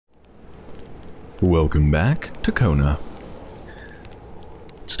Welcome back to Kona.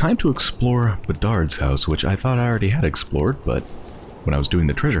 It's time to explore Bedard's house, which I thought I already had explored, but when I was doing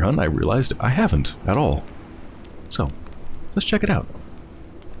the treasure hunt, I realized I haven't at all. So, let's check it out.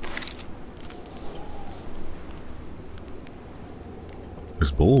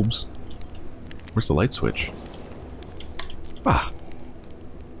 There's bulbs. Where's the light switch? Ah!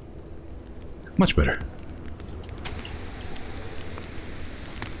 Much better.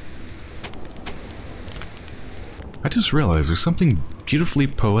 I just realized there's something beautifully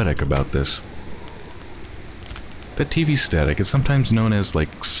poetic about this. That TV static is sometimes known as,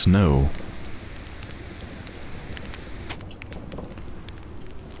 like, snow.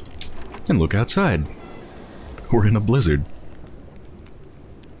 And look outside. We're in a blizzard.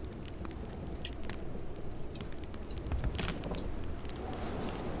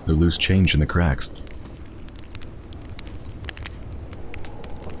 There's loose change in the cracks.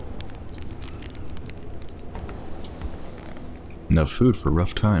 Enough food for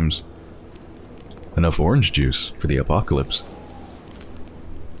rough times. Enough orange juice for the apocalypse.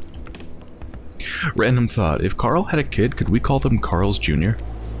 Random thought, if Carl had a kid, could we call them Carl's Jr.?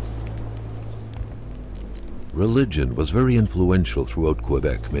 Religion was very influential throughout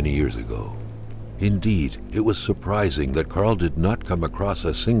Quebec many years ago. Indeed, it was surprising that Carl did not come across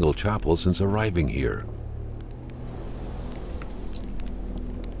a single chapel since arriving here.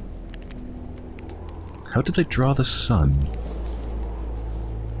 How did they draw the sun?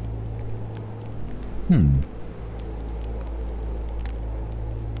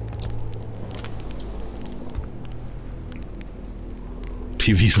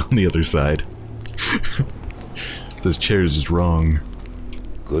 TV's on the other side. This chair's is wrong.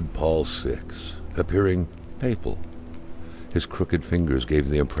 Good Paul VI, appearing papal. His crooked fingers gave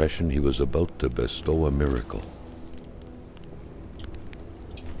the impression he was about to bestow a miracle.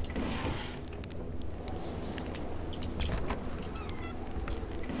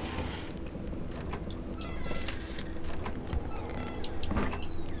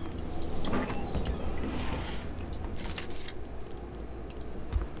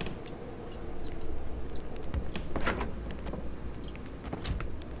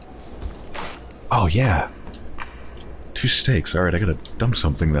 Oh, yeah. 2 steaks. Alright, I gotta dump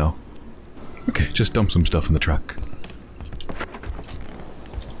something, though. Okay, just dump some stuff in the truck.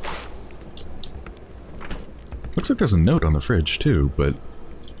 Looks like there's a note on the fridge, too, but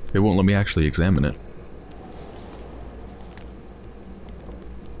it won't let me actually examine it.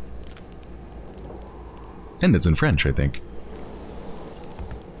 And it's in French, I think.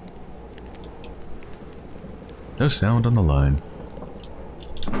 No sound on the line.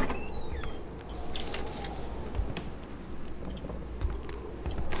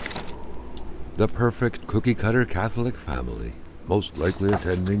 The perfect cookie-cutter Catholic family, most likely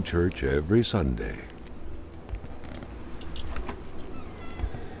attending church every Sunday.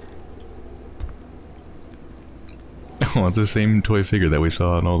 Oh, it's the same toy figure that we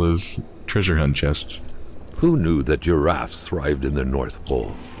saw in all those treasure hunt chests. Who knew that giraffes thrived in the North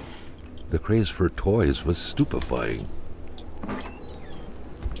Pole? The craze for toys was stupefying.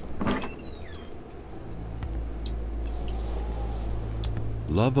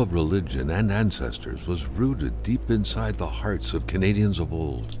 Love of religion and ancestors was rooted deep inside the hearts of Canadians of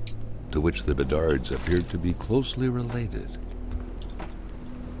old, to which the Bedards appeared to be closely related.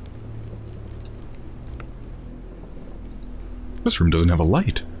 This room doesn't have a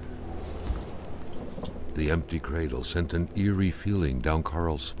light. The empty cradle sent an eerie feeling down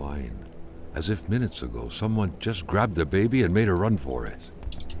Carl's spine, as if minutes ago someone just grabbed the baby and made a run for it.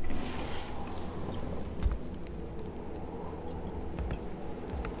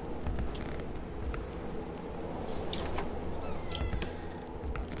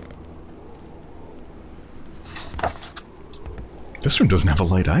 This room doesn't have a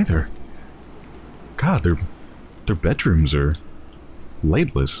light either. God, their bedrooms are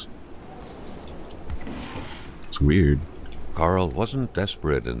lightless. It's weird. Carl wasn't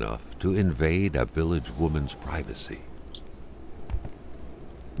desperate enough to invade a village woman's privacy.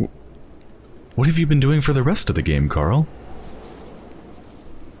 What have you been doing for the rest of the game, Carl?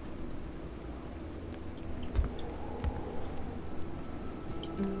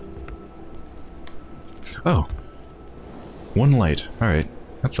 Oh. 1 light. Alright,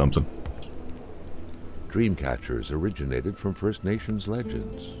 that's something. Dream catchers originated from First Nations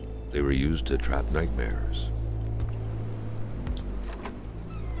legends. They were used to trap nightmares.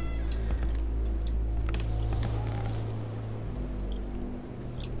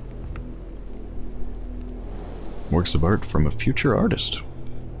 Works of art from a future artist.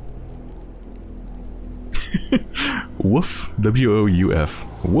 Woof. W-O-U-F.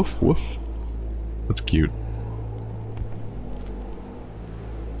 Woof, woof. That's cute.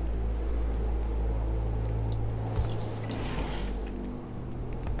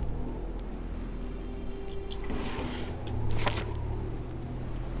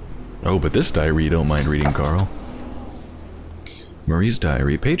 Oh, but this diary you don't mind reading, Carl. Marie's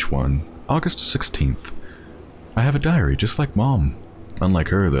diary, page 1, August 16th. I have a diary just like Mom. Unlike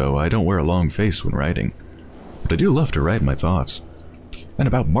her, though, I don't wear a long face when writing. But I do love to write my thoughts. And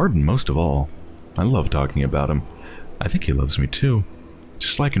about Martin most of all. I love talking about him. I think he loves me too.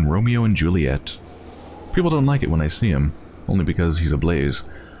 Just like in Romeo and Juliet. People don't like it when I see him, only because he's ablaze.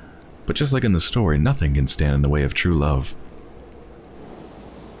 But just like in the story, nothing can stand in the way of true love.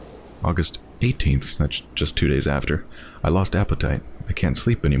 August 18th, that's just 2 days after. I lost appetite. I can't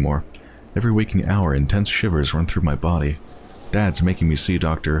sleep anymore. Every waking hour, intense shivers run through my body. Dad's making me see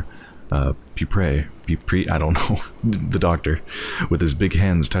Dr. Pupre, I don't know, the doctor, with his big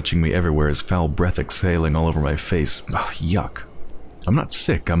hands touching me everywhere, his foul breath exhaling all over my face. Ugh, yuck. I'm not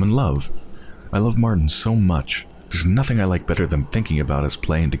sick, I'm in love. I love Martin so much. There's nothing I like better than thinking about us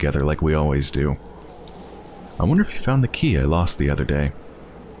playing together like we always do. I wonder if he found the key I lost the other day.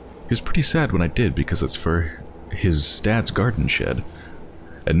 He was pretty sad when I did because it's for his dad's garden shed,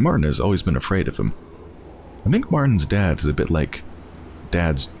 and Martin has always been afraid of him. I think Martin's dad is a bit like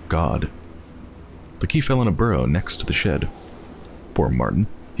Dad's god. The key fell in a burrow next to the shed. Poor Martin.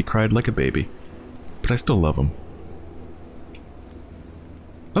 He cried like a baby. But I still love him.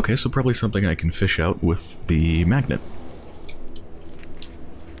 Okay, so probably something I can fish out with the magnet.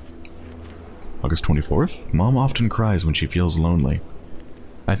 August 24th. Mom often cries when she feels lonely.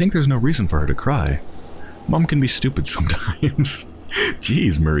 I think there's no reason for her to cry. Mom can be stupid sometimes.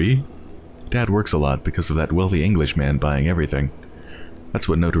 Jeez, Marie. Dad works a lot because of that wealthy Englishman buying everything. That's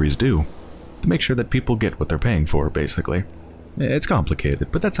what notaries do. To make sure that people get what they're paying for, basically. It's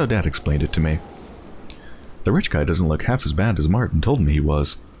complicated, but that's how Dad explained it to me. The rich guy doesn't look half as bad as Martin told me he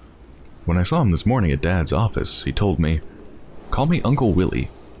was. When I saw him this morning at Dad's office, he told me, "Call me Uncle Willie."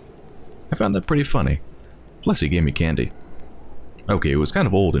 I found that pretty funny. Plus he gave me candy. Okay, it was kind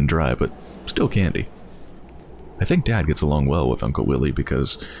of old and dry, but still candy. I think Dad gets along well with Uncle Willie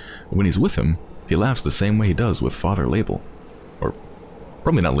because when he's with him, he laughs the same way he does with Father Label. Or,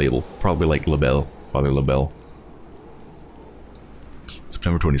 probably not Label, probably like Labelle, Father Labelle.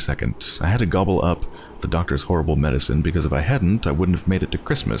 September 22nd. I had to gobble up the doctor's horrible medicine because if I hadn't, I wouldn't have made it to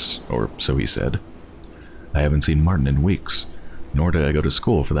Christmas, or so he said. I haven't seen Martin in weeks, nor did I go to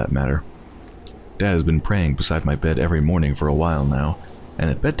school for that matter. Dad has been praying beside my bed every morning for a while now, and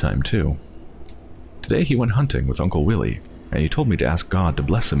at bedtime too. Today he went hunting with Uncle Willie, and he told me to ask God to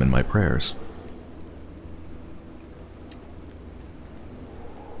bless him in my prayers.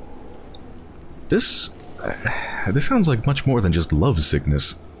 This sounds like much more than just love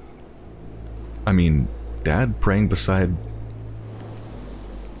sickness. I mean, Dad praying beside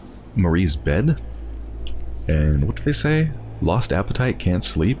Marie's bed? And what do they say? Lost appetite, can't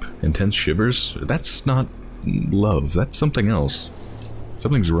sleep, intense shivers? That's not love, that's something else.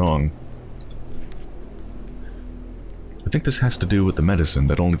 Something's wrong. I think this has to do with the medicine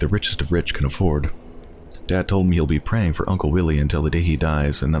that only the richest of rich can afford. Dad told me he'll be praying for Uncle Willie until the day he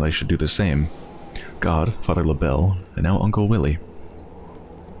dies, and that I should do the same. God, Father LaBelle, and now Uncle Willie.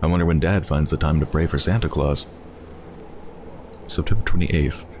 I wonder when Dad finds the time to pray for Santa Claus. September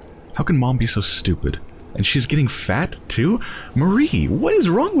 28th. How can Mom be so stupid? And she's getting fat, too? Marie, what is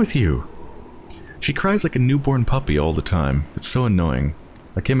wrong with you? She cries like a newborn puppy all the time. It's so annoying.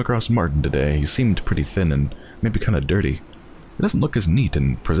 I came across Martin today. He seemed pretty thin and maybe kind of dirty. He doesn't look as neat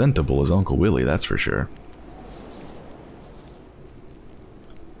and presentable as Uncle Willie, that's for sure.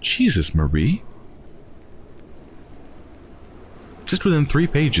 Jesus, Marie. Just within 3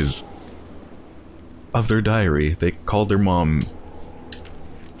 pages of their diary, they called their mom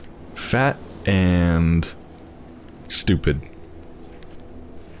fat and stupid.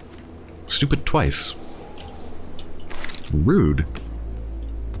 Stupid twice. Rude.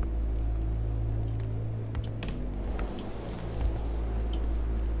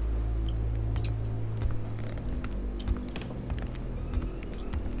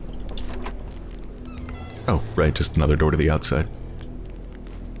 Oh, right, just another door to the outside.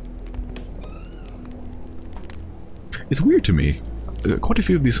 It's weird to me. Quite a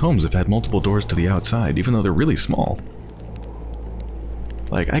few of these homes have had multiple doors to the outside, even though they're really small.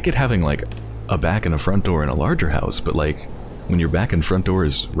 Like, I get having, like, a back and a front door in a larger house, but, like, when your back and front door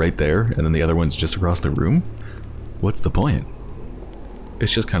is right there, and then the other one's just across the room, what's the point?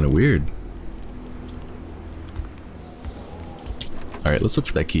 It's just kind of weird. Alright, let's look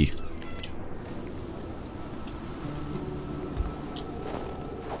for that key.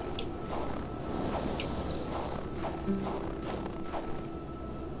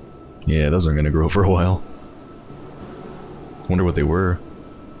 Yeah, those aren't gonna grow for a while. Wonder what they were.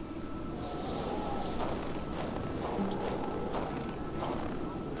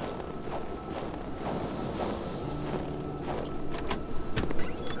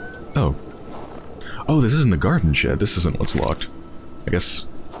 Oh. Oh, this isn't the garden shed. This isn't what's locked. I guess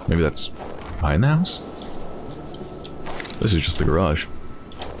maybe that's behind the house? This is just the garage.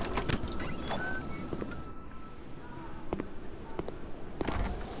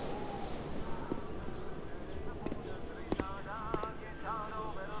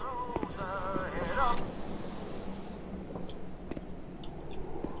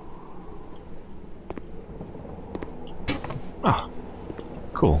 Ah,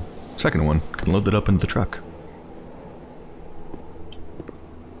 cool. Second one. Can load that up into the truck.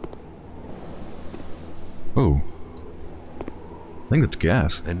 Oh. I think that's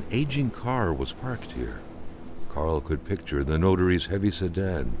gas. An aging car was parked here. Carl could picture the notary's heavy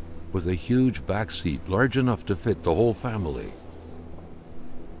sedan with a huge back seat large enough to fit the whole family.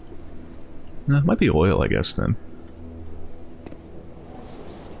 It might be oil, I guess, then.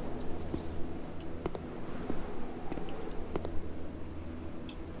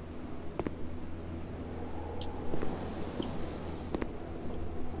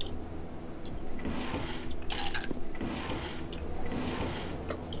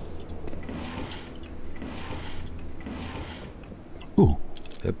 Ooh.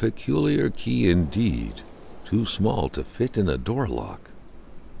 A peculiar key indeed, too small to fit in a door lock.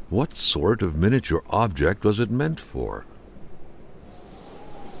 What sort of miniature object was it meant for?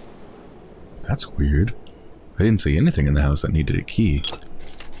 That's weird. I didn't see anything in the house that needed a key.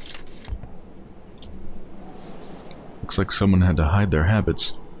 Looks like someone had to hide their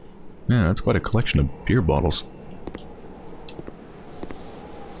habits. Yeah, that's quite a collection of beer bottles.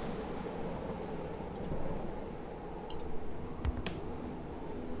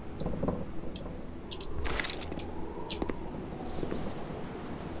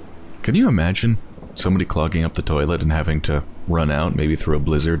 Can you imagine somebody clogging up the toilet and having to run out, maybe through a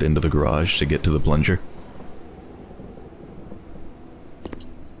blizzard, into the garage to get to the plunger?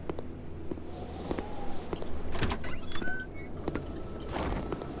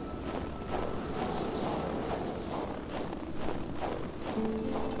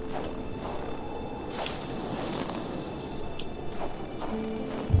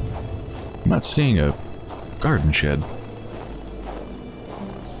 I'm not seeing a garden shed.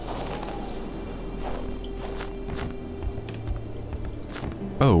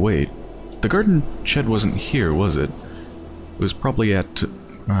 Oh, wait. The garden shed wasn't here, was it? It was probably at...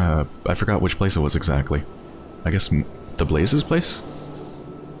 I forgot which place it was exactly. I guess the Blaze's place?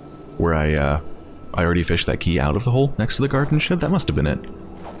 Where I already fished that key out of the hole next to the garden shed? That must have been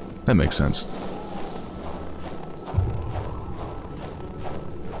it. That makes sense.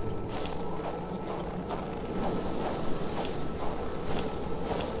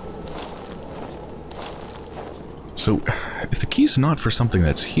 So, if the key's not for something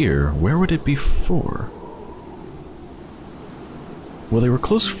that's here, where would it be for? Well, they were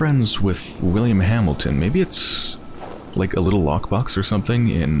close friends with William Hamilton. Maybe it's like a little lockbox or something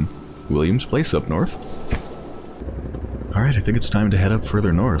in William's place up north? Alright, I think it's time to head up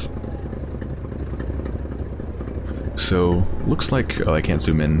further north. So, looks like... Oh, I can't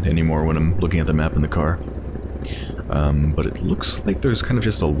zoom in anymore when I'm looking at the map in the car. But it looks like there's kind of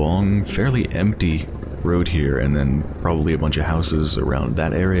just a long, fairly empty road here, and then probably a bunch of houses around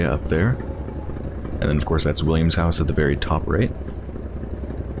that area up there. And then, of course, that's William's house at the very top right.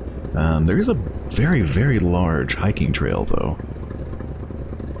 There is a very, very large hiking trail, though,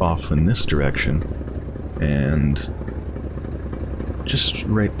 off in this direction. And just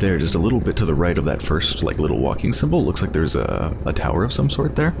right there, just a little bit to the right of that first, like, little walking symbol, looks like there's a tower of some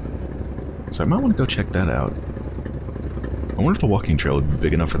sort there. So I might want to go check that out. I wonder if the walking trail would be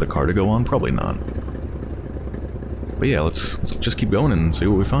big enough for the car to go on? Probably not. But yeah, let's just keep going and see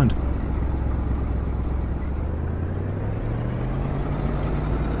what we find.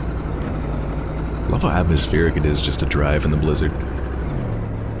 Love how atmospheric it is just to drive in the blizzard.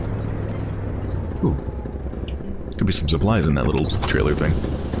 Ooh. Could be some supplies in that little trailer thing.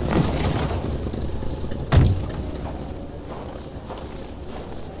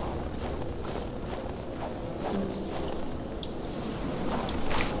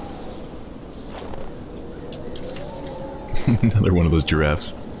 Another one of those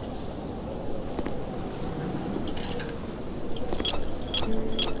giraffes.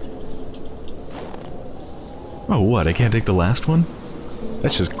 Oh, what? I can't take the last one?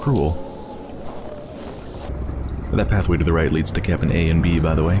 That's just cruel. That pathway to the right leads to cabin A and B,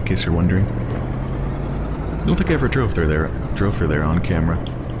 by the way, in case you're wondering. I don't think I ever drove through there on camera.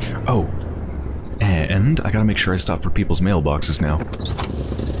 Oh, and I gotta make sure I stop for people's mailboxes now.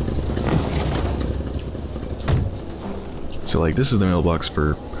 So, like, this is the mailbox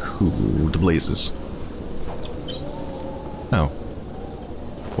for who? The Blazes. Oh.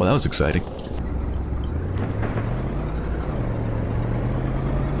 Well, that was exciting.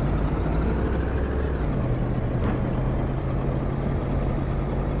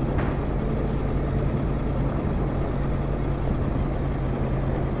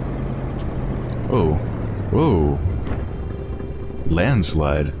 Oh. Whoa.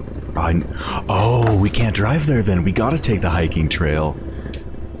 Landslide. Oh, we can't drive there then. We gotta take the hiking trail.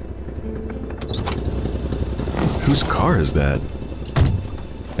 Whose car is that?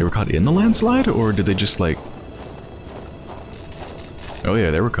 They were caught in the landslide, or did they just, like... Oh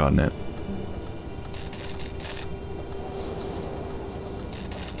yeah, they were caught in it.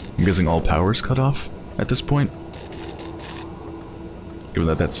 I'm guessing all power's cut off at this point. Given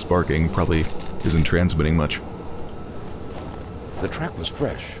that that's sparking, probably isn't transmitting much. The track was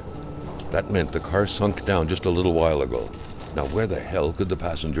fresh. That meant the car sunk down just a little while ago. Now where the hell could the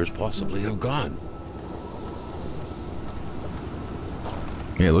passengers possibly have gone?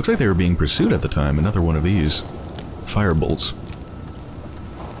 Yeah, it looks like they were being pursued at the time. Another one of these. Firebolts.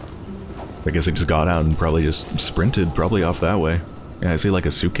 I guess they just got out and probably just sprinted probably off that way. Yeah, I see like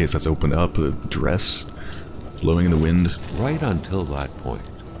a suitcase that's opened up, a dress blowing in the wind. Right until that point,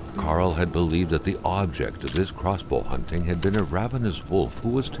 Carl had believed that the object of his crossbow hunting had been a ravenous wolf who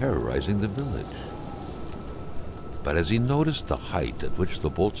was terrorizing the village. But as he noticed the height at which the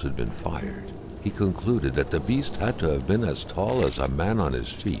bolts had been fired, he concluded that the beast had to have been as tall as a man on his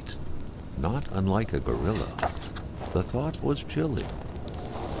feet, not unlike a gorilla. The thought was chilling.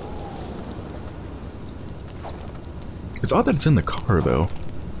 It's odd that it's in the car, though.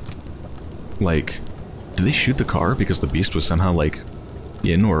 Like, did they shoot the car because the beast was somehow, like,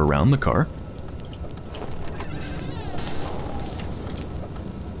 in or around the car?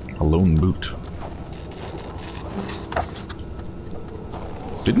 A lone boot.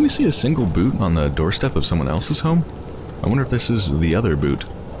 Didn't we see a single boot on the doorstep of someone else's home? I wonder if this is the other boot.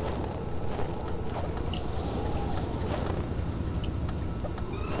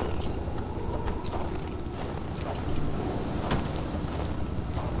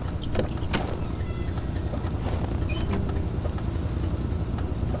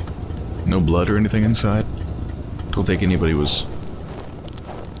 No blood or anything inside? Don't think anybody was...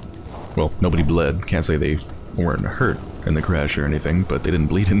 Well, nobody bled. Can't say they weren't hurt in the crash or anything, but they didn't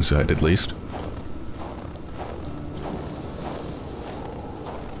bleed inside at least.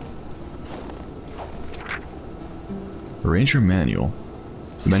 Ranger manual.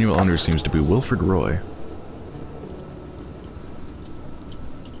 The manual owner seems to be Wilfred Roy.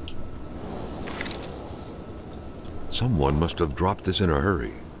 Someone must have dropped this in a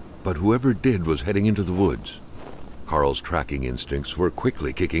hurry, but whoever did was heading into the woods. Carl's tracking instincts were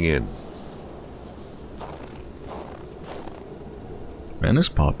quickly kicking in. Man, there's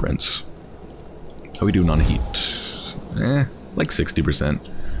paw prints. How we doing on heat? Like 60%.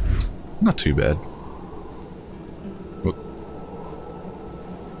 Not too bad.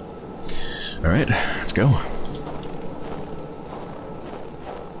 Alright, let's go.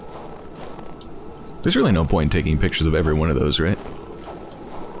 There's really no point in taking pictures of every one of those, right?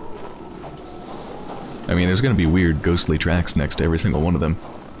 I mean, there's gonna be weird, ghostly tracks next to every single one of them.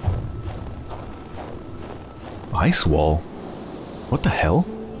 Ice wall? What the hell?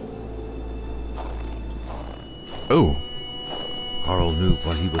 Oh. Carl knew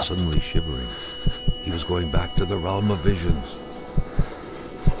why he was suddenly shivering. He was going back to the realm of visions.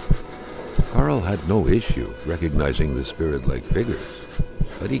 Carl had no issue recognizing the spirit-like figures,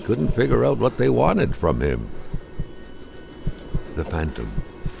 but he couldn't figure out what they wanted from him. The phantom,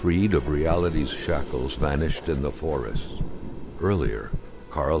 freed of reality's shackles, vanished in the forest. Earlier,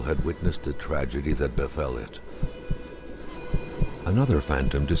 Carl had witnessed a tragedy that befell it. Another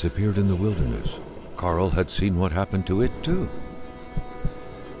phantom disappeared in the wilderness. Carl had seen what happened to it too.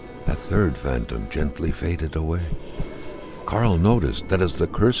 A third phantom gently faded away. Carl noticed that as the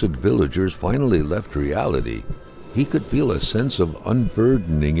cursed villagers finally left reality, he could feel a sense of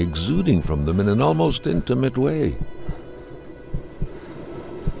unburdening exuding from them in an almost intimate way.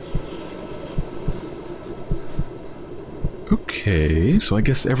 Okay, so I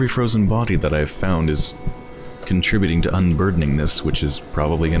guess every frozen body that I've found is contributing to unburdening this, which is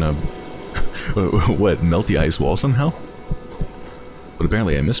probably gonna... what, melt the ice wall somehow? But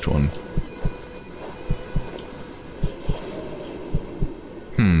apparently I missed one.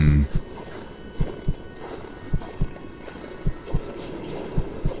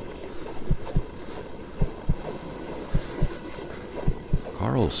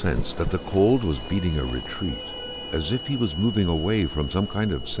 Carl sensed that the cold was beating a retreat, as if he was moving away from some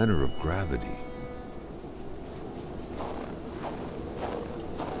kind of center of gravity.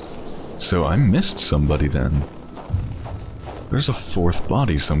 So I missed somebody then. There's a fourth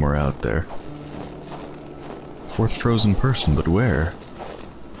body somewhere out there. Fourth frozen person, but where?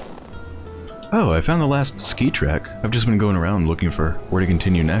 Oh, I found the last ski track. I've just been going around looking for where to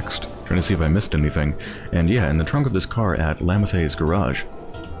continue next, trying to see if I missed anything. And yeah, in the trunk of this car at Lamathay's garage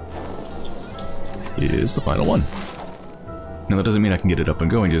is the final one. Now that doesn't mean I can get it up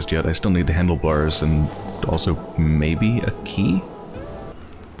and going just yet. I still need the handlebars and also maybe a key?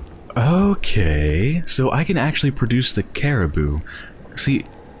 Okay, so I can actually produce the caribou. See,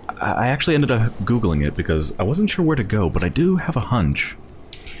 I actually ended up Googling it because I wasn't sure where to go, but I do have a hunch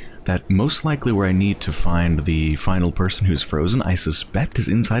that most likely where I need to find the final person who's frozen, I suspect is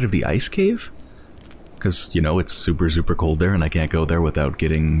inside of the ice cave. Because, you know, it's super, super cold there and I can't go there without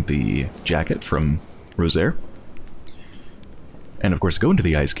getting the jacket from Rosaire. And of course, to go into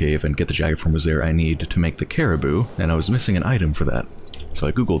the ice cave and get the jacket from Rosaire, I need to make the caribou, and I was missing an item for that. So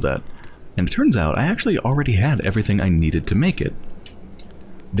I googled that. And it turns out I actually already had everything I needed to make it.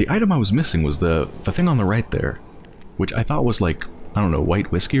 The item I was missing was the thing on the right there, which I thought was like, I don't know,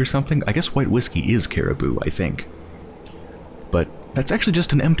 white whiskey or something? I guess white whiskey is caribou, I think. But that's actually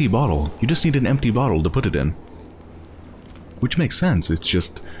just an empty bottle. You just need an empty bottle to put it in. Which makes sense, it's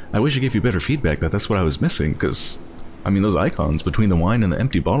just, I wish I gave you better feedback that that's what I was missing, because, I mean, those icons between the wine and the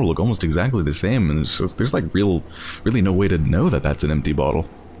empty bottle look almost exactly the same, and it's just, there's like really no way to know that that's an empty bottle.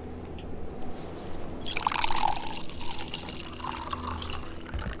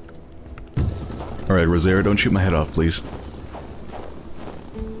 Alright, Rosaire, don't shoot my head off, please.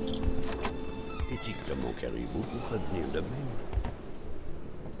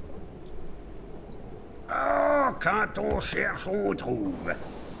 Ah, quand on cherche, on trouve.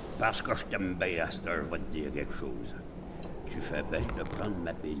 Parce que je t'aime bien, à cette heure, je vais te dire quelque chose. Tu fais bien de prendre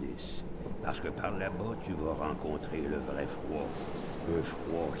ma pénice. Parce que par là-bas, tu vas rencontrer le vrai froid. Un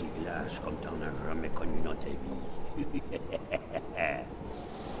froid qui glace comme t'en as jamais connu dans ta vie.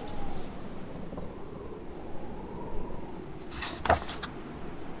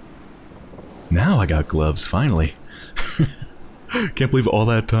 Now I got gloves, finally. Can't believe all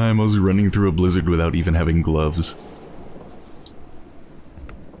that time I was running through a blizzard without even having gloves.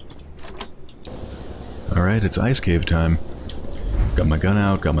 Alright, it's ice cave time. Got my gun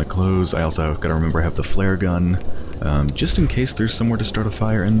out, got my clothes. I also gotta remember I have the flare gun. Just in case there's somewhere to start a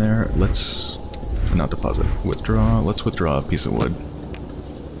fire in there, let's... not deposit. Withdraw. Let's withdraw a piece of wood.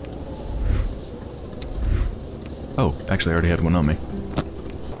 Oh, actually I already had one on me.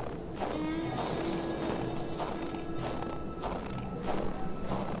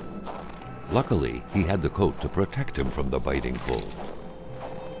 Luckily, he had the coat to protect him from the biting cold.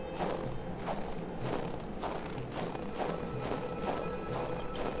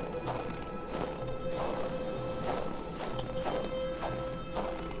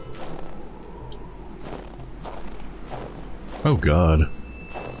 Oh god.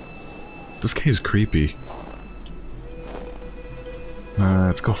 This cave's creepy.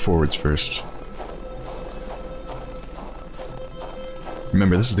 Let's go forwards first.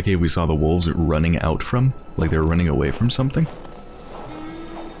 Remember, this is the cave we saw the wolves running out from? Like they were running away from something?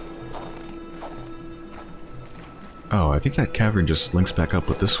 Oh, I think that cavern just links back up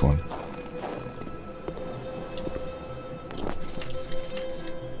with this one.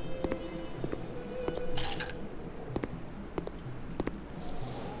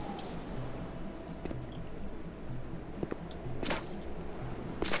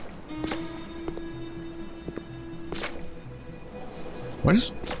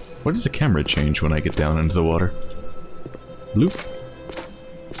 Why does the camera change when I get down into the water? Bloop.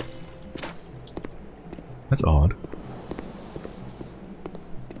 That's odd.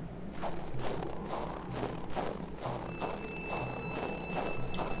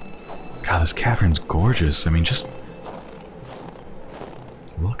 God, this cavern's gorgeous. I mean, just...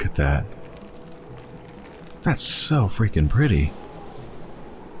 look at that. That's so freaking pretty.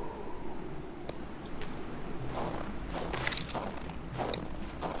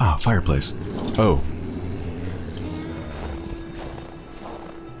 Ah, fireplace. Oh.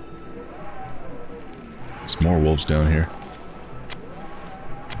 There's more wolves down here.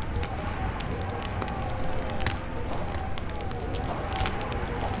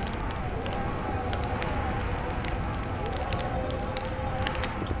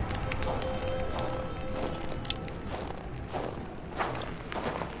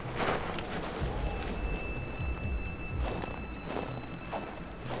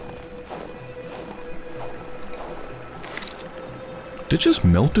 Did it just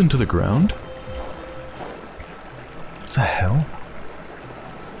melt into the ground? What the hell?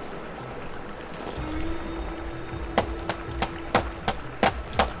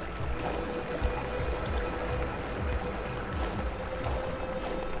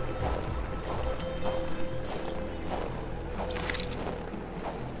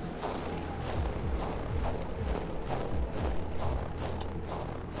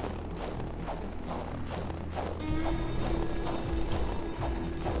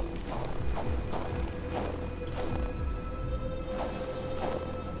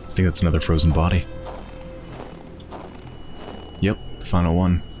 I think that's another frozen body. Yep, the final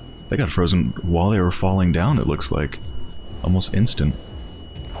one. They got frozen while they were falling down, it looks like. Almost instant.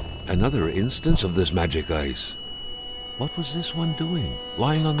 Another instance of this magic ice. What was this one doing,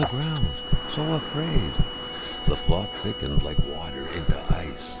 lying on the ground, so afraid? The plot thickened like water into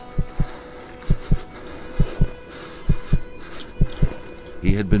ice.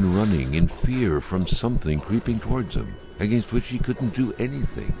 He had been running in fear from something creeping towards him, against which he couldn't do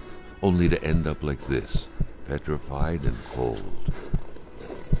anything, only to end up like this, petrified and cold.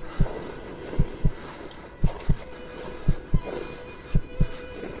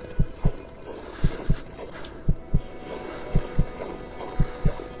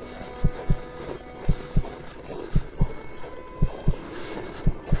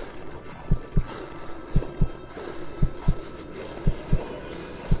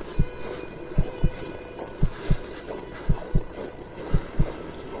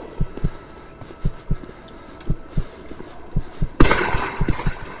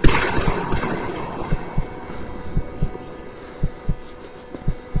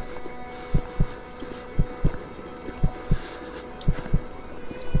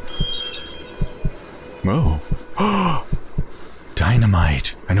 Whoa.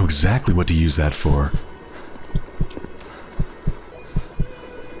 Dynamite! I know exactly what to use that for.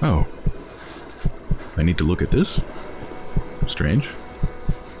 Oh. I need to look at this? Strange.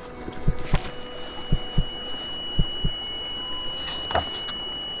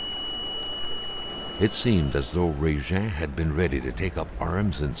 It seemed as though Régin had been ready to take up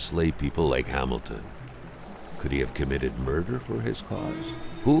arms and slay people like Hamilton. Could he have committed murder for his cause?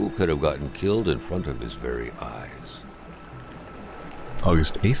 Who could have gotten killed in front of his very eyes?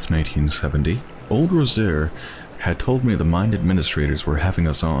 August 8th, 1970. Old Rosaire had told me the mine administrators were having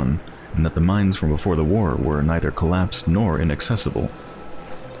us on, and that the mines from before the war were neither collapsed nor inaccessible.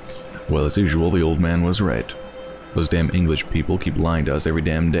 Well, as usual, the old man was right. Those damn English people keep lying to us every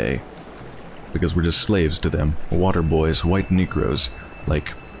damn day. Because we're just slaves to them, water boys, white Negroes,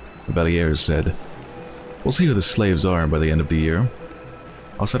 like Valliere said. We'll see who the slaves are by the end of the year.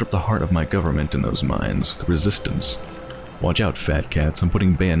 I'll set up the heart of my government in those mines, the resistance. Watch out, fat cats, I'm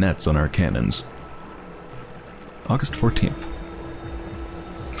putting bayonets on our cannons. August 14th.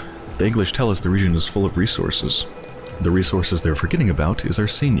 The English tell us the region is full of resources. The resources they're forgetting about is our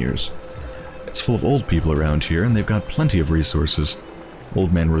seniors. It's full of old people around here, and they've got plenty of resources.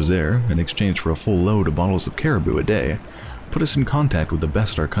 Old man Rosaire, in exchange for a full load of bottles of caribou a day, put us in contact with the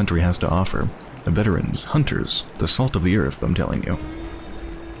best our country has to offer. Veterans, hunters, the salt of the earth, I'm telling you.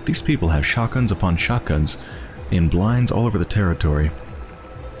 These people have shotguns upon shotguns in blinds all over the territory.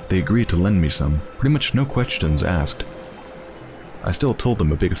 They agreed to lend me some, pretty much no questions asked. I still told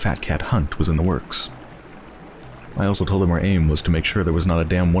them a big fat cat hunt was in the works. I also told them our aim was to make sure there was not a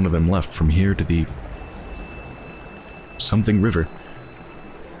damn one of them left from here to the something river.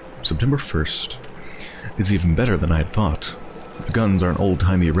 September 1st. It's even better than I had thought. The guns aren't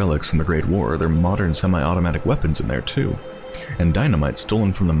old-timey relics from the Great War, they're modern semi-automatic weapons in there too, and dynamite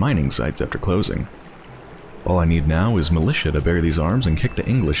stolen from the mining sites after closing. All I need now is militia to bury these arms and kick the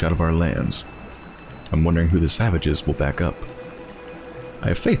English out of our lands. I'm wondering who the savages will back up. I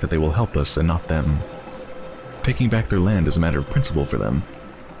have faith that they will help us and not them. Taking back their land is a matter of principle for them.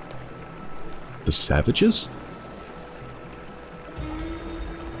 The savages?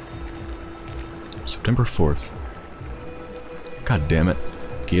 September 4th. God damn it.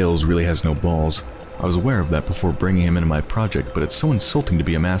 Gales really has no balls. I was aware of that before bringing him into my project, but it's so insulting to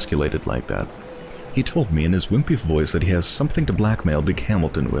be emasculated like that. He told me in his wimpy voice that he has something to blackmail Big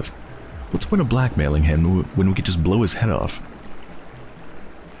Hamilton with. What's the point of blackmailing him when we could just blow his head off?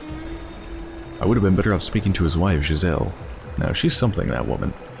 I would have been better off speaking to his wife, Giselle. Now, she's something, that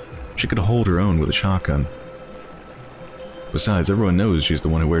woman. She could hold her own with a shotgun. Besides, everyone knows she's the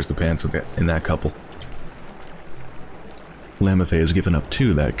one who wears the pants in that couple. Lamethe has given up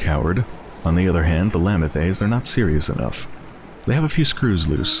too, that coward. On the other hand, the Lamethes, they're not serious enough. They have a few screws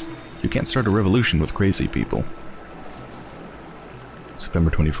loose. You can't start a revolution with crazy people.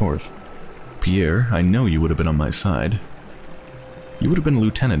 September 24th. Pierre, I know you would have been on my side. You would have been a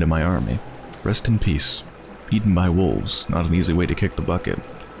lieutenant in my army. Rest in peace. Eaten by wolves, not an easy way to kick the bucket.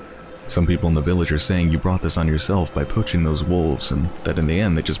 Some people in the village are saying you brought this on yourself by poaching those wolves, and that in the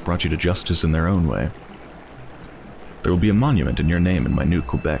end they just brought you to justice in their own way. There will be a monument in your name in my new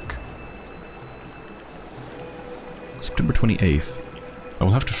Quebec. September 28th. I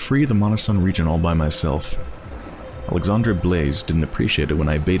will have to free the Monoston region all by myself. Alexandre Blaise didn't appreciate it when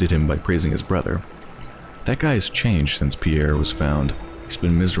I baited him by praising his brother. That guy has changed since Pierre was found. He's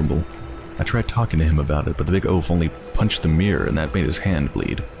been miserable. I tried talking to him about it, but the big oaf only punched the mirror and that made his hand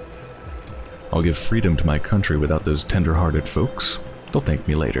bleed. I'll give freedom to my country without those tender-hearted folks. They'll thank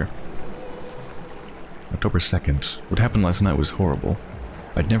me later. October 2nd. What happened last night was horrible.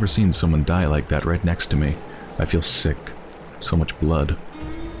 I'd never seen someone die like that right next to me. I feel sick. So much blood.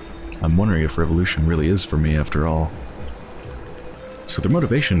 I'm wondering if revolution really is for me after all. So the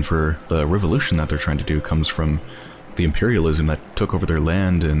motivation for the revolution that they're trying to do comes from the imperialism that took over their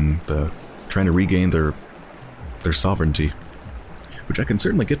land and trying to regain their sovereignty. Which I can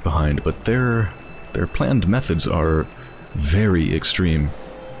certainly get behind, but their planned methods are very extreme.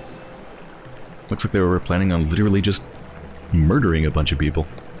 Looks like they were planning on literally just murdering a bunch of people.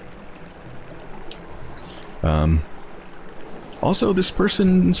 Also, this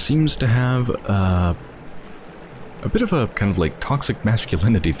person seems to have a bit of a kind of like toxic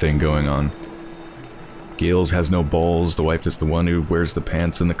masculinity thing going on. Gales has no balls, the wife is the one who wears the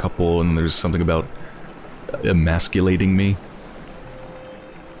pants in the couple, and there's something about emasculating me.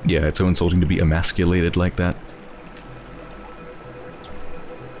 Yeah, it's so insulting to be emasculated like that.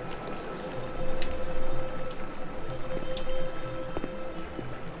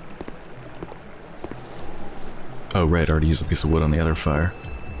 Oh, right, I already used a piece of wood on the other fire.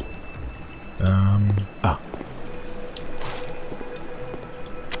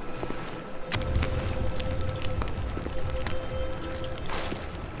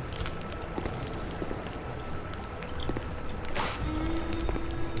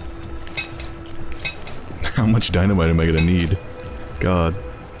 How much dynamite am I gonna need? God.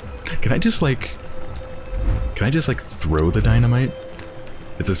 Can I just like throw the dynamite?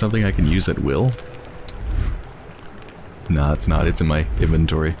 Is it something I can use at will? Nah, it's not. It's in my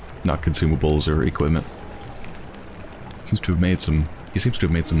inventory, not consumables or equipment. He seems to have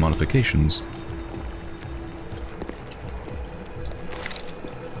made some modifications.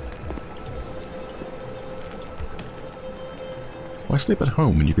 Why sleep at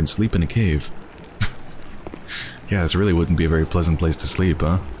home when you can sleep in a cave? Yeah, this really wouldn't be a very pleasant place to sleep,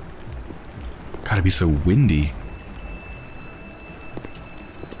 huh? Gotta be so windy.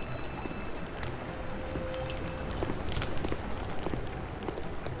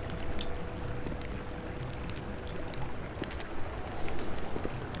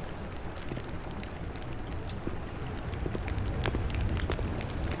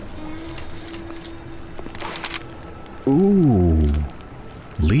 Ooh,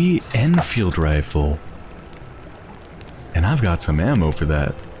 Lee Enfield rifle. And I've got some ammo for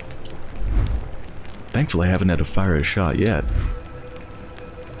that. Thankfully I haven't had to fire a shot yet.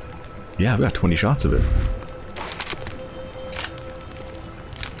 Yeah, I've got 20 shots of it.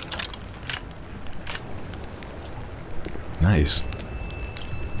 Nice.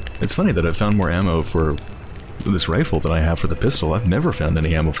 It's funny that I've found more ammo for this rifle than I have for the pistol. I've never found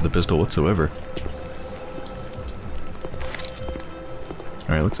any ammo for the pistol whatsoever.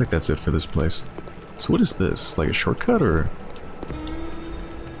 Alright, looks like that's it for this place. So what is this? Like a shortcut, or...?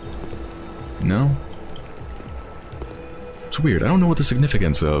 No? It's weird. I don't know what the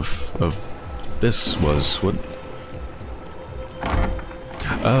significance of this was. What?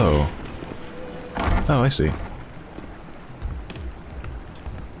 Oh. Oh, I see.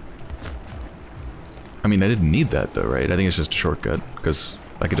 I mean, I didn't need that though, right? I think it's just a shortcut, because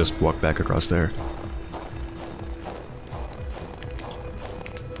I could just walk back across there.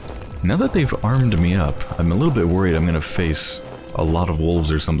 Now that they've armed me up, I'm a little bit worried I'm gonna face a lot of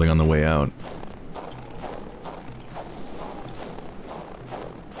wolves or something on the way out.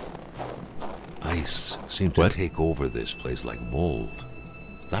 Ice seemed to take over this place like mold.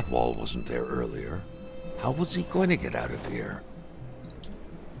 That wall wasn't there earlier. How was he going to get out of here?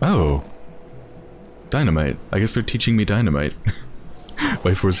 Oh. Dynamite. I guess they're teaching me dynamite.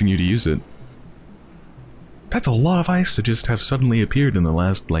 By forcing you to use it. That's a lot of ice to just have suddenly appeared in the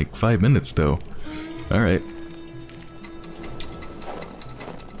last, like, 5 minutes, though. Alright.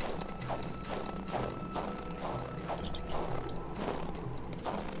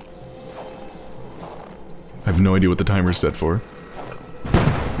 I have no idea what the timer's set for.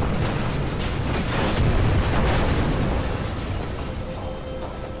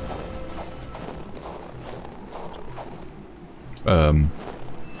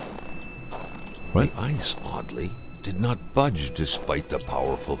 What? The ice, oddly, did not budge despite the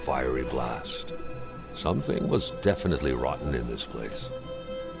powerful fiery blast. Something was definitely rotten in this place.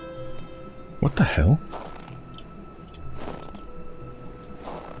 What the hell?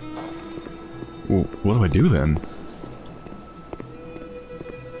 Well, what do I do then?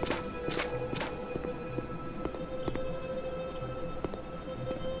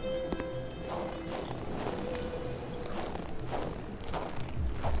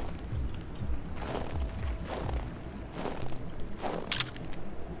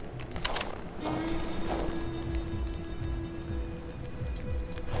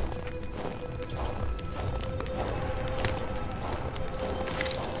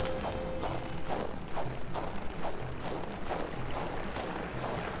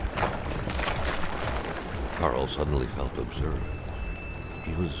 Carl suddenly felt observed.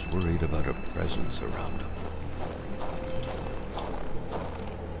 He was worried about a presence around him.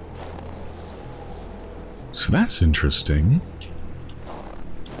 So that's interesting.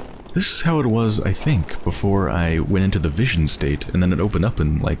 This is how it was, I think, before I went into the vision state, and then it opened up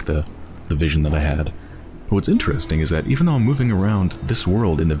in, like, the vision that I had. But what's interesting is that even though I'm moving around this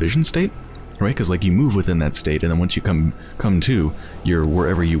world in the vision state, right, because, like, you move within that state, and then once you come to, you're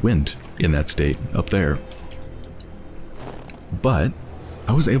wherever you went in that state, up there. But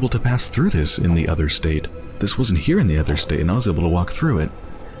I was able to pass through this in the other state. This wasn't here in the other state, and I was able to walk through it.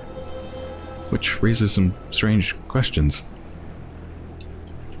 Which raises some strange questions.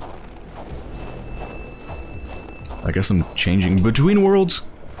 I guess I'm changing between worlds?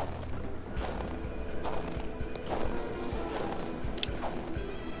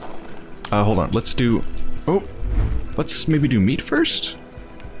 Hold on, let's do... Oh! Let's maybe do meat first?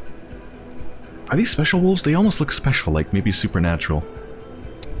 Are these special wolves? They almost look special, like maybe supernatural.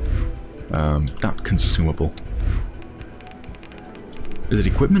 Not consumable. Is it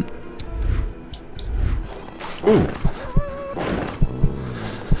equipment? Ooh!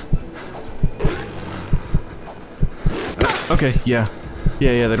 Okay, yeah.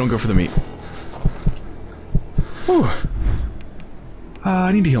 Yeah, they don't go for the meat. Whew.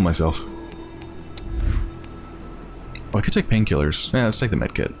 I need to heal myself. Oh, I could take painkillers. Yeah, let's take the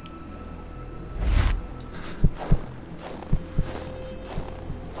medkit.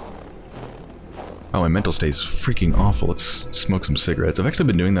 Oh, my mental state is freaking awful. Let's smoke some cigarettes. I've actually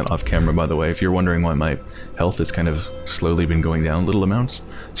been doing that off camera, by the way. If you're wondering why my health has kind of slowly been going down little amounts,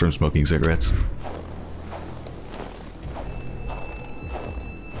 it's from smoking cigarettes.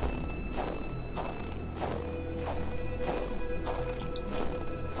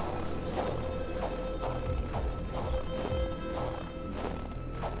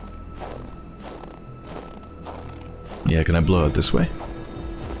 Yeah, can I blow it this way?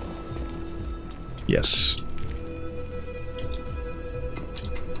 Yes.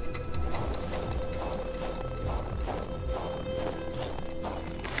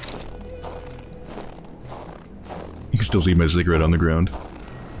 You can still see my cigarette on the ground.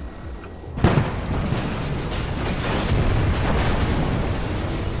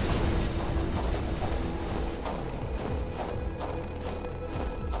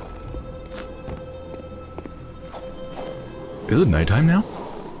 Is it nighttime now?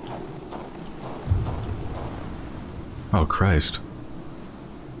 Oh, Christ.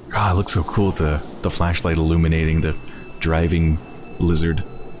 God, it looks so cool with the flashlight illuminating the driving lizard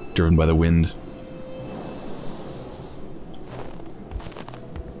driven by the wind.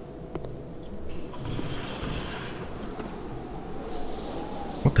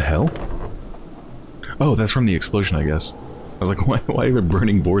 What the hell? Oh, that's from the explosion, I guess. I was like, why are there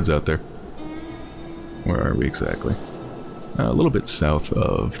burning boards out there? Where are we exactly? A little bit south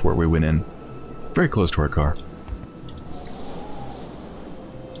of where we went in. Very close to our car.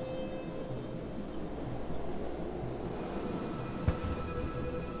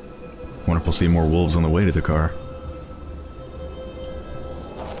 Wonder if we'll see more wolves on the way to the car.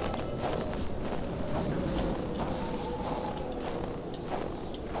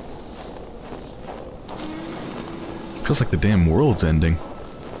 Feels like the damn world's ending.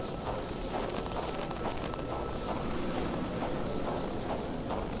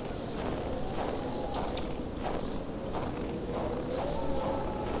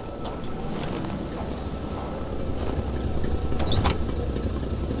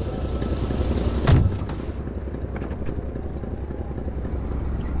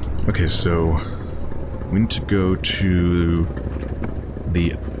 Okay, so we need to go to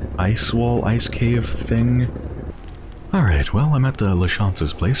the ice wall, ice cave thing. Alright, well, I'm at the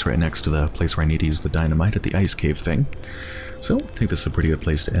LaChance's place, right next to the place where I need to use the dynamite at the ice cave thing. So, I think this is a pretty good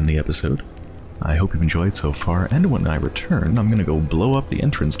place to end the episode. I hope you've enjoyed so far, and when I return, I'm gonna go blow up the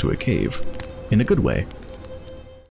entrance to a cave. In a good way.